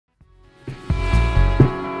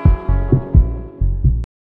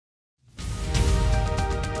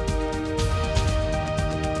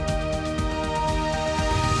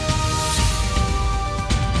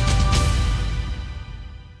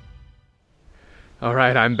All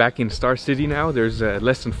right, I'm back in Star City now. There's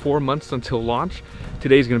less than 4 months until launch.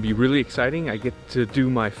 Today's going to be really exciting. I get to do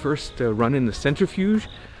my first run in the Centrifuge.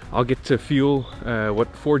 I'll get to feel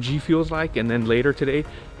what 4G feels like, and then later today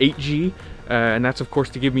 8G, and that's of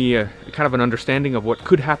course to give me a kind of an understanding of what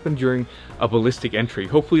could happen during a ballistic entry.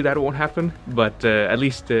 Hopefully that won't happen, but at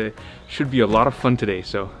least should be a lot of fun today.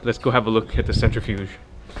 So let's go have a look at the Centrifuge.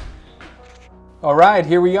 All right,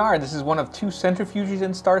 here we are. This is one of 2 centrifuges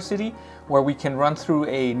in Star City where we can run through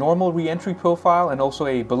a normal re-entry profile and also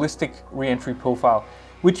a ballistic re-entry profile,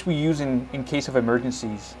 which we use in case of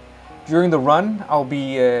emergencies. During the run, I'll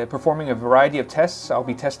be performing a variety of tests. I'll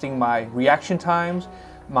be testing my reaction times,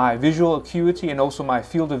 my visual acuity, and also my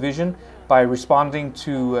field of vision by responding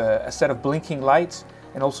to a set of blinking lights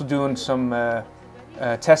and also doing some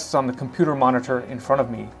tests on the computer monitor in front of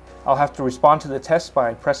me. I'll have to respond to the test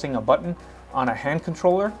by pressing a button on a hand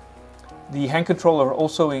controller. The hand controller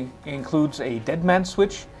also includes a dead man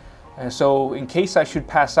switch, so in case I should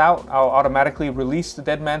pass out, I'll automatically release the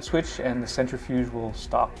dead man switch and the centrifuge will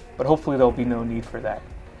stop, but hopefully there'll be no need for that.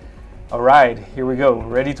 All right, here we go,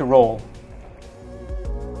 ready to roll.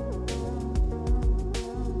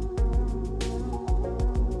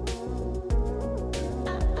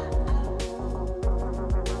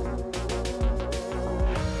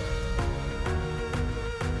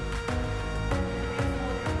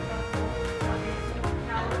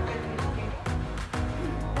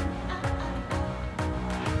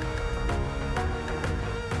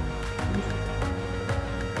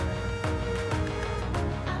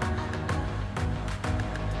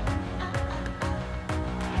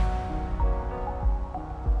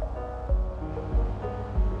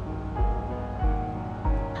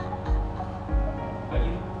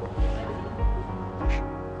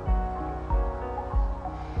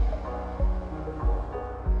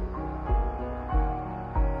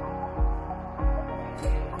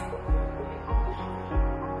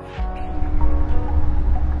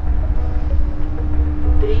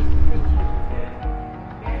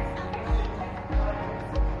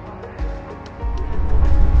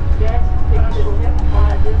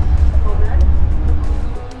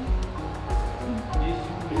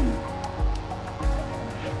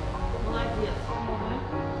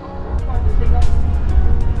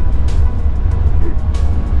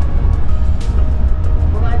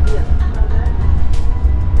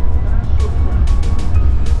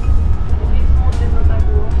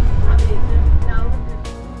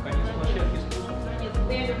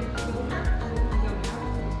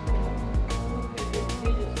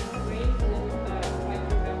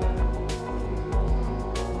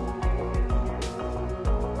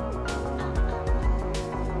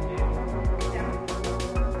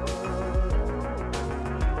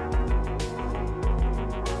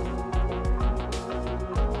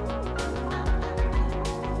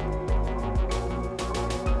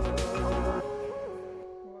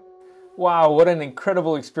 Wow, what an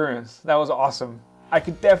incredible experience. That was awesome. I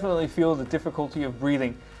could definitely feel the difficulty of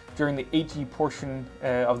breathing during the 8G portion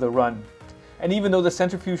of the run. And even though the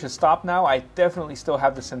centrifuge has stopped now, I definitely still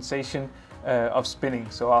have the sensation of spinning.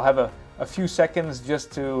 So I'll have a few seconds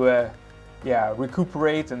just to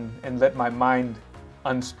recuperate and let my mind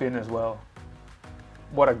unspin as well.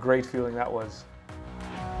 What a great feeling that was.